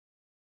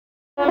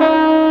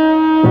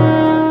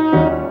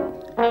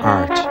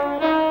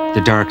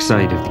The dark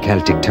side of the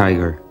Celtic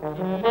tiger.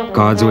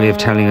 God's way of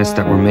telling us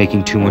that we're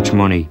making too much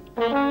money.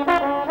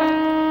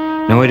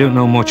 Now, I don't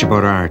know much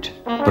about art,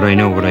 but I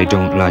know what I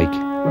don't like.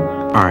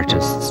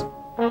 Artists.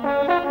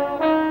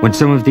 When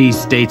some of these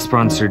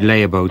state-sponsored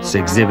layabouts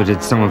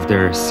exhibited some of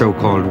their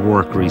so-called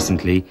work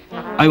recently,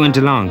 I went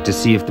along to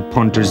see if the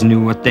punters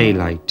knew what they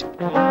liked.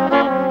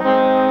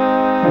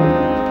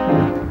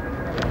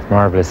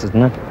 Marvellous,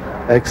 isn't it?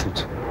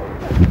 Excellent.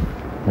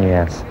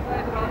 Yes.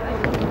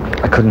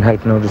 I couldn't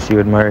help notice you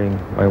admiring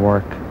my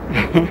work.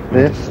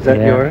 Yes, is that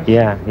yours?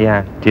 Yeah,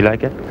 yeah. Do you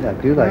like it? Yeah, I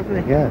do like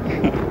it, yeah.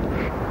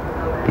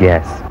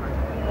 Yes.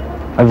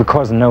 I have a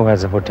cousin now who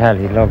has a hotel.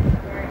 He'd love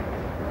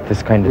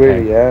this kind of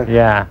thing. Really, yeah?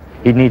 Yeah.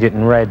 He'd need it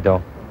in red,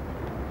 though.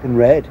 In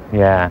red?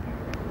 Yeah.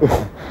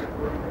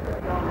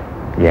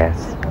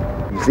 Yes.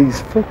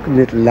 These fucking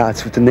little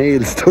lads with the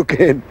nails stuck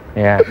in.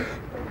 Yeah.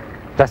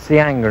 That's the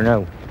anger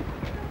now.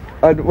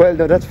 Well,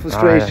 no, that's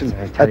frustration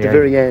at the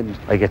very end.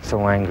 I get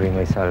so angry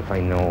myself. I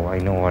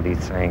know what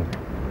he's saying.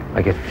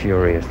 I get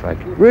furious, like.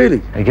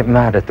 Really? I get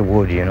mad at the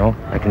wood, you know.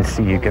 I can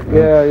see you get.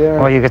 Yeah, yeah.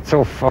 Oh, you get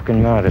so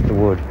fucking mad at the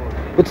wood.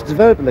 But to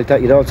develop it like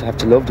that, you'd also have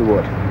to love the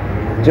wood. Do you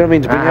know what I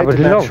mean? To bring out but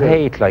the love, natural.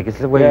 hate, like it's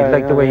the way,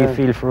 the way you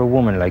feel for a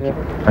woman, like.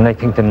 Yeah. And I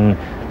think the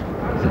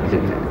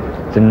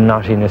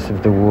knottiness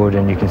of the wood,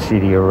 and you can see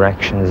the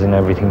erections and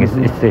everything. It's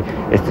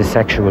the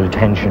sexual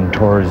tension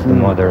towards the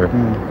mother,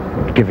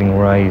 giving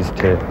rise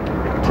to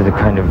the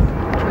kind of,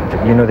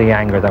 you know, the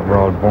anger that we're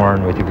all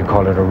born with. You could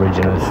call it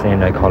original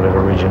sin. I call it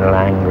original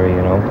anger.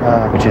 You know,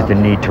 which is the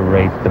need to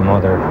rape the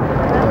mother.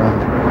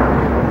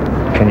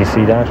 Can you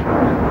see that?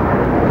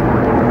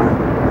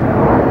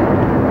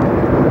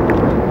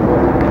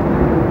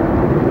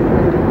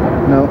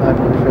 No, I'm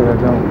afraid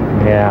I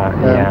don't. Yeah,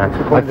 yeah. If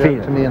you point it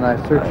out to me and I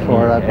search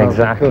for it, I probably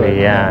exactly. could.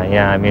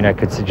 Yeah. I mean, I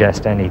could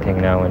suggest anything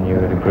now, and you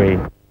would agree.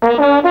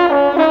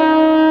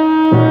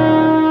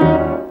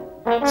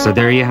 So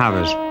there you have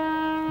it.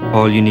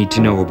 All you need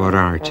to know about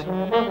art.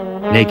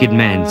 Naked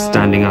men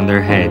standing on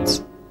their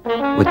heads,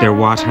 with their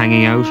what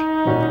hanging out?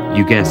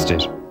 You guessed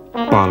it.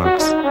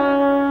 Bollocks.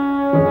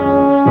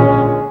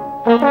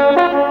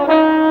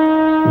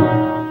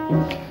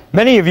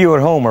 Many of you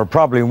at home are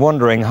probably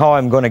wondering how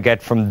I'm going to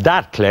get from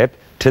that clip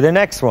to the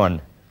next one.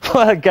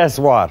 Well, guess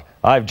what?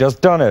 I've just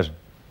done it.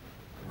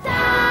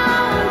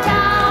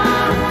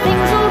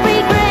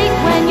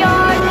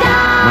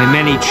 My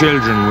many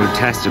children will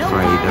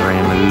testify that I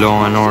am a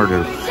law and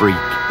order freak.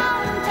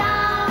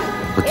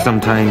 But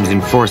sometimes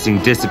enforcing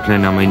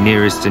discipline on my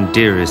nearest and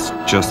dearest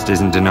just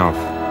isn't enough.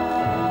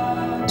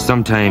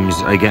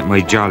 Sometimes I get my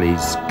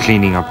jollies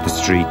cleaning up the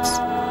streets.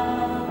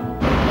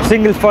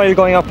 Single file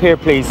going up here,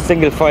 please.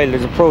 Single file,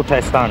 there's a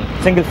protest on.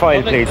 Single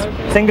file, please.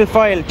 Single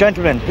file,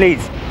 gentlemen,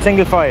 please.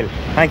 Single file.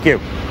 Thank you.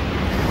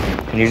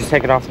 Can you just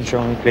take it off and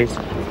show me, please?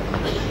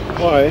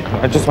 Why?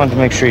 I just want to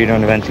make sure you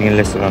don't have anything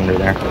illicit under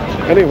there.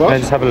 Any what? Can I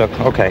just have a look?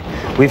 Okay.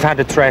 We've had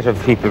a threat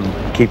of people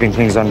keeping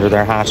things under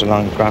their hat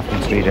along Grafton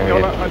Street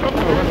area. I don't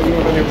know whether you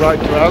have any right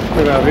to ask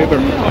me that either.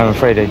 I'm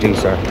afraid I do,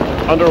 sir.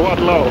 Under what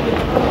law?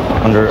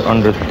 Under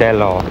the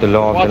law of the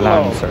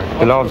land, sir.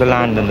 The law of the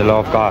land and the law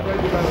of God.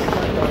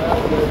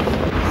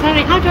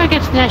 Sorry, how do I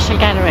get to the National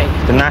Gallery?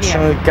 The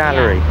National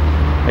Gallery?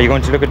 Yeah. Are you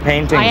going to look at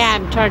paintings? I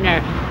am,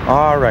 Turner.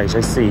 All right,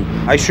 I see.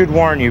 I should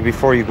warn you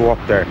before you go up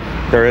there.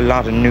 There are a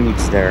lot of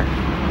nudes there.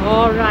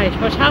 All right,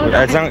 but how...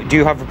 Do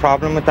you have a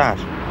problem with that?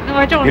 No,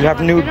 I don't. You'll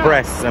have nude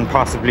breasts and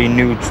possibly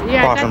nude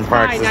bottom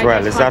parts as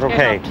well. Is that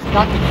okay?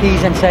 Got the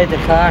keys inside the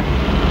car.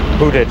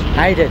 Who did?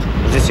 I did.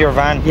 Is this your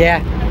van?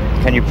 Yeah.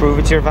 Can you prove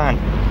it's your van?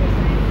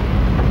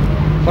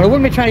 Well, I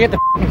wouldn't be trying to get the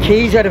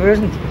keys out of it,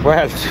 isn't it?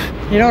 Well...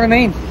 You know what I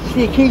mean?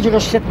 See, the keys are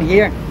just sitting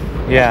here.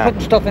 Yeah. Putting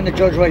stuff in the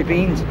Judge White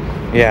beans.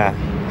 Yeah.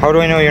 How do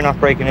I know you're not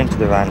breaking into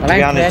the van? Well, to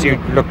be honest, you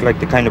look like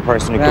the kind of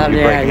person who could be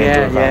breaking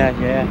into a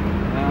van. Yeah.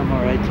 I'm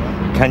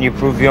alright. Can you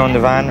prove you own the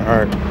van,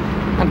 or...?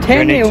 I'm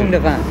telling you own the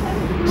van.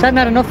 Is that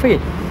not enough for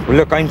you? Well,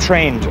 look, I'm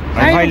trained.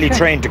 I'm highly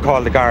trained to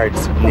call the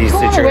guards in these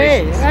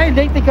situations. I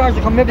think the guards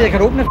will come. Maybe they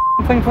could open the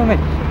thing for me.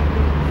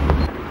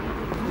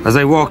 As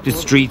I walk the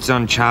streets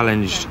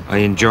unchallenged, I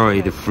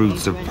enjoy the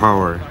fruits of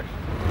power.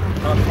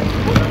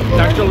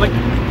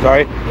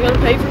 Sorry? You gotta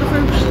pay for the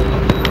fruits?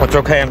 It's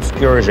okay, I'm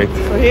security.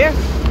 For here?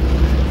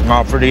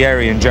 No, for the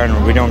area in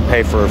general, we don't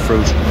pay for a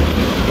fruit.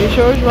 You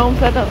sure you won't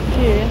pay that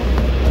here?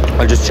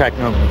 I'll just check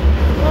now.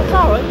 No, it's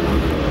alright.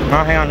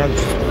 No, hang on, I'll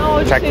just No, I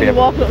just check seen you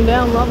walking up and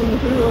down robbing the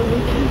fruit all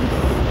weekend.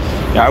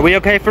 Yeah, are we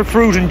okay for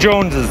fruit and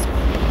Joneses?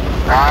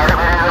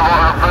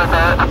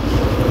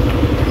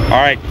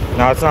 Alright,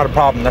 no, it's not a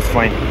problem, that's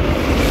fine.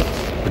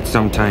 But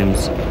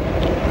sometimes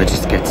I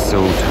just get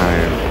so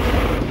tired.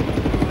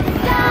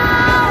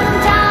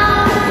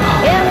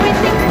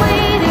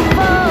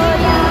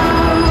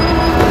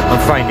 I'm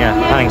fine, yeah,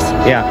 thanks.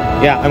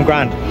 Yeah, I'm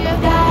grand.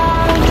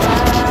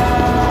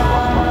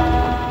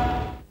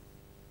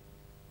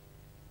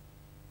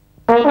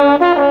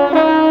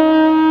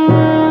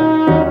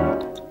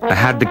 I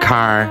had the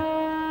car,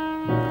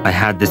 I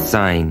had the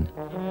sign,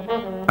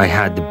 I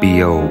had the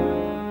BO.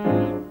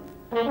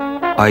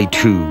 I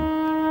too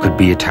Could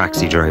be a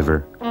taxi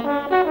driver.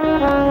 Stop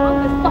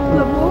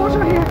the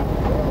water here.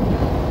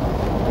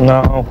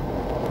 No.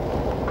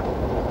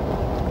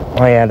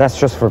 Oh yeah, that's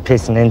just for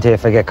pissing into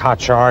if I get caught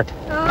short.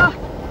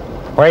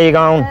 Where are you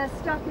going?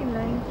 Stocking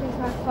Lane, please,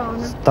 my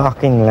phone.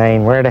 Stocking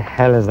Lane. Where the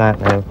hell is that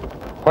now?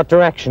 What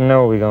direction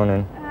now are we going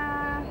in?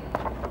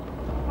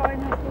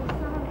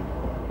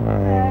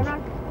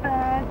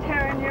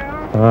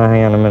 Oh,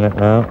 hang on a minute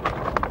now.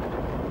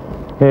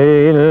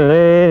 Hey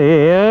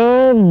lady,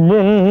 I've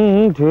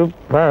been to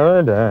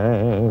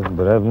paradise,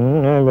 but I've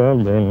never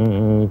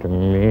been to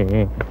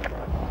me.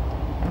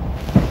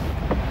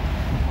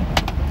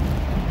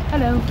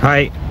 Hello.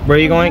 Hi, where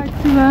are you going? I'd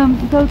like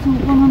to go to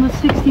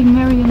 160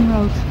 Marion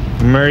Road.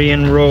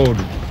 Marion Road.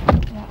 Yeah.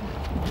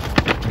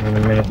 Hang on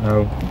a minute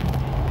now.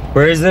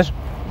 Where is it?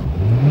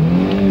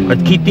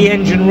 Let's keep the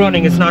engine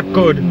running, it's not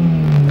good.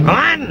 Come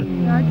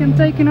on! Yeah, I can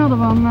take another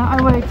one.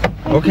 I wait.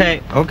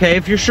 Okay, okay,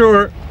 if you're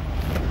sure.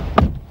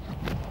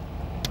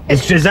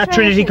 Is that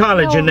Trinity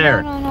College in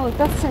there? No,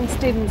 that's St.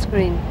 Stephen's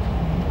Green.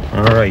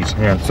 Alright,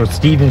 yeah, so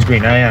Stephen's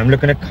Green. I'm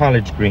looking at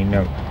College Green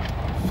now.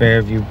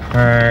 Fairview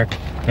Park.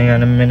 Hang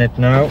on a minute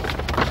now.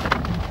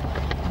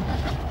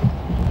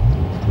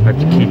 I have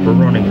to keep her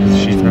running because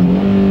she's not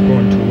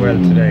going too well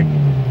today.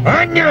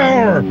 On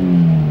your!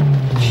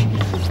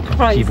 Jesus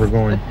Christ. Keep her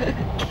going.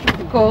 Keep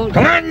her going.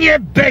 Come on, you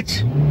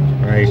bitch!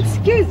 Right.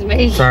 Excuse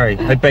me. Sorry,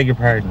 I beg your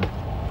pardon.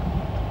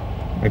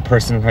 My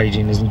personal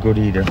hygiene isn't good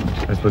either.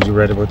 I suppose you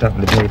read about that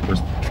in the papers.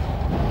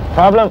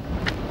 Problem?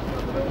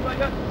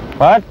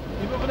 What?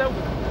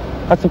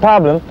 What's the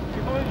problem?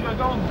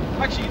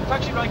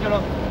 Taxi rank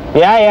on.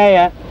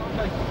 Yeah.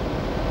 Okay.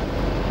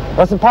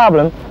 What's the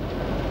problem?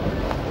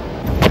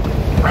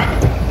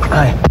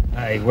 Hi.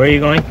 Hi, where are you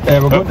going?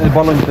 We're going to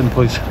Burlington,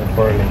 please.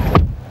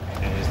 Burlington.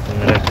 Okay, just a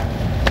minute.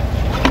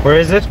 Where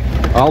is it?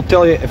 I'll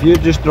tell you, if you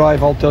just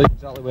drive, I'll tell you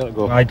exactly where to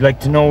go. I'd like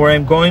to know where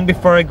I'm going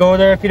before I go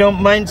there, if you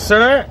don't mind,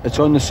 sir. It's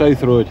on the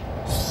South Road.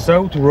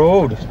 South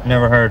Road?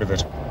 Never heard of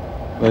it.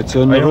 It's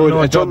on the road.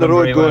 It's on the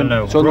road going.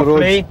 It's on the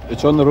road.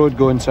 It's on the road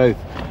going south.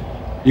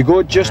 You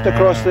go just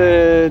across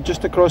the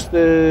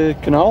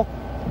canal.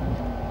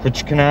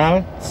 Which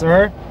canal,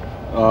 sir?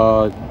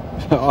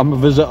 I'm a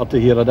visitor to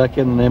here. I don't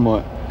know the name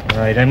of it.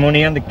 Right, I'm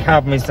only on the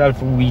cab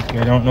myself a week.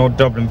 I don't know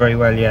Dublin very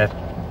well yet.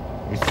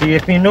 You see,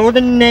 if you know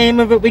the name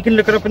of it, we can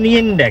look it up in the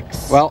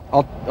index. Well,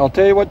 I'll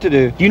tell you what to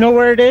do. Do you know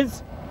where it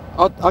is?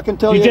 I can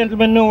tell Do you. you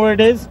gentlemen know where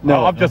it is?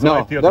 No, I've just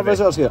arrived here they're today.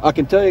 visitors here. I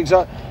can tell you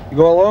exactly. You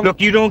go along. Look,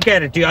 you don't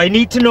get it. I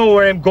need to know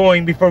where I'm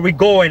going before we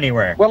go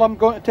anywhere. Well, I'm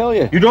going to tell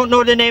you. You don't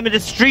know the name of the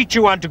street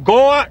you want to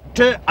go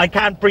to? I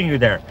can't bring you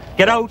there.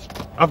 Get out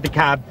of the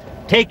cab.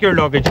 Take your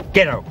luggage.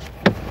 Get out.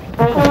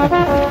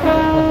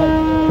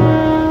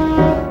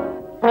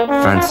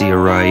 Fancy a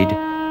ride?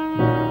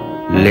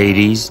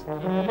 Ladies?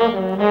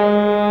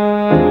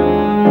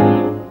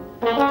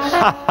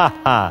 Ha ha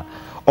ha.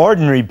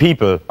 Ordinary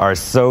people are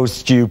so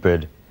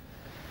stupid.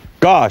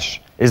 Gosh,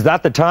 is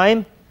that the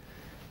time?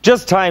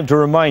 Just time to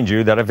remind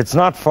you that if it's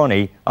not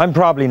funny, I'm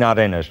probably not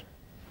in it.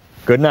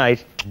 Good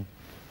night.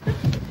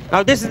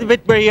 Now this is the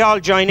bit where you all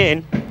join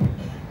in.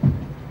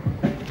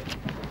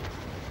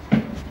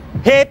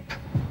 Hip,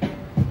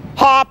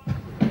 hop,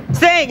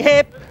 sing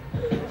hip,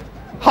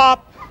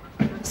 hop,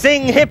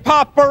 sing hip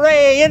hop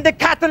hooray in the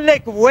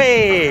Catholic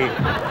way.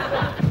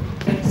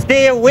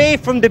 Stay away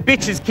from the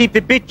bitches, keep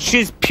the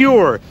bitches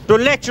pure.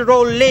 Don't let your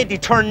old lady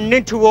turn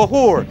into a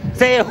whore.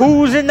 Say,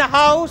 who's in the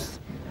house?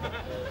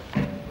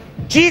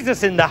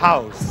 Jesus in the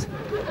house.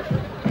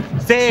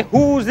 Say,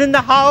 who's in the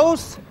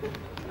house?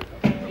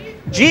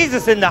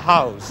 Jesus in the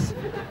house.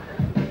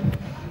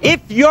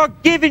 If you're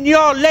giving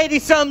your lady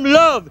some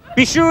love,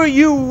 be sure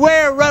you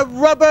wear a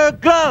rubber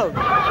glove.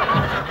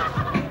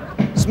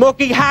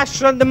 Smoking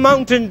hash on the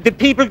mountain, the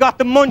people got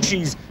the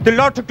munchies. The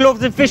Lord took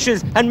loaves and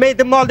fishes and made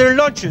them all their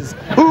lunches.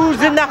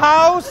 Who's in the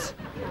house?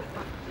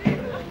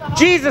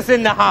 Jesus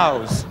in the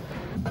house.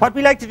 What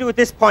we like to do at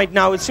this point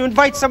now is to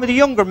invite some of the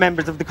younger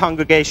members of the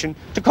congregation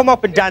to come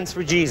up and dance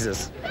for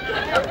Jesus.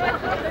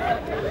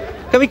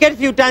 Can we get a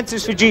few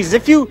dancers for Jesus? A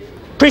few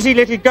pretty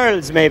little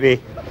girls, maybe,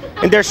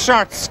 in their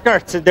short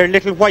skirts and their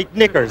little white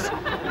knickers.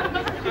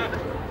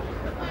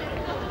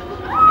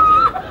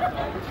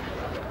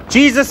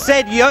 Jesus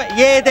said,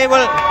 yea, they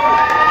will...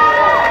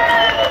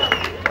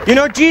 You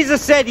know, Jesus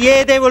said,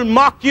 yea, they will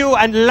mock you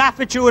and laugh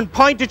at you and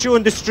point at you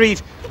in the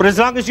street, but as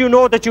long as you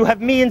know that you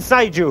have me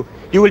inside you,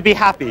 you will be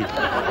happy.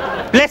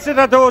 Blessed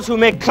are those who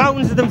make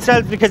clowns of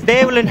themselves, because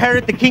they will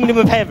inherit the kingdom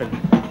of heaven.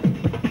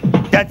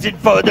 That's it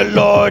for the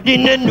Lord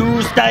in a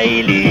new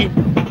style.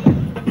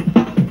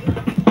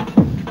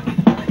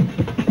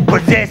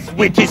 Possessed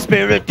with his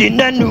spirit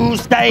in a new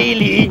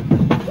style.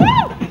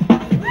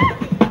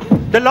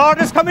 The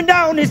Lord is coming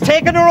down, he's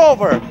taking her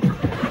over.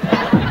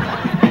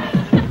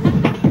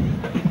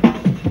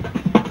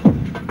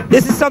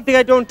 This is something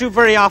I don't do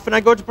very often. I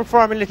go to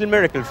perform a little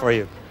miracle for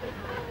you.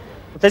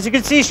 But as you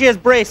can see, she has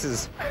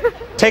braces.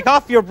 Take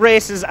off your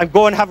braces and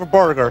go and have a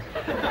burger.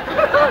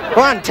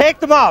 Go on, take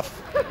them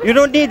off. You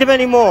don't need them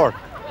anymore.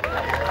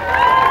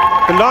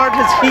 The Lord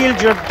has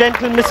healed your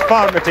dental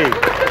misformity.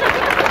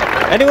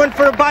 Anyone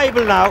for a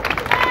Bible now?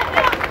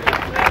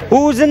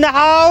 Who's in the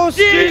house?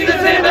 Jesus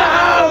in the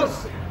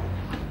house!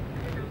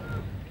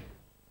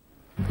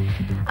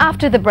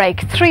 After the break,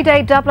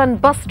 3-day Dublin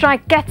bus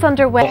strike gets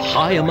underway.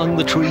 High among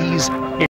the trees,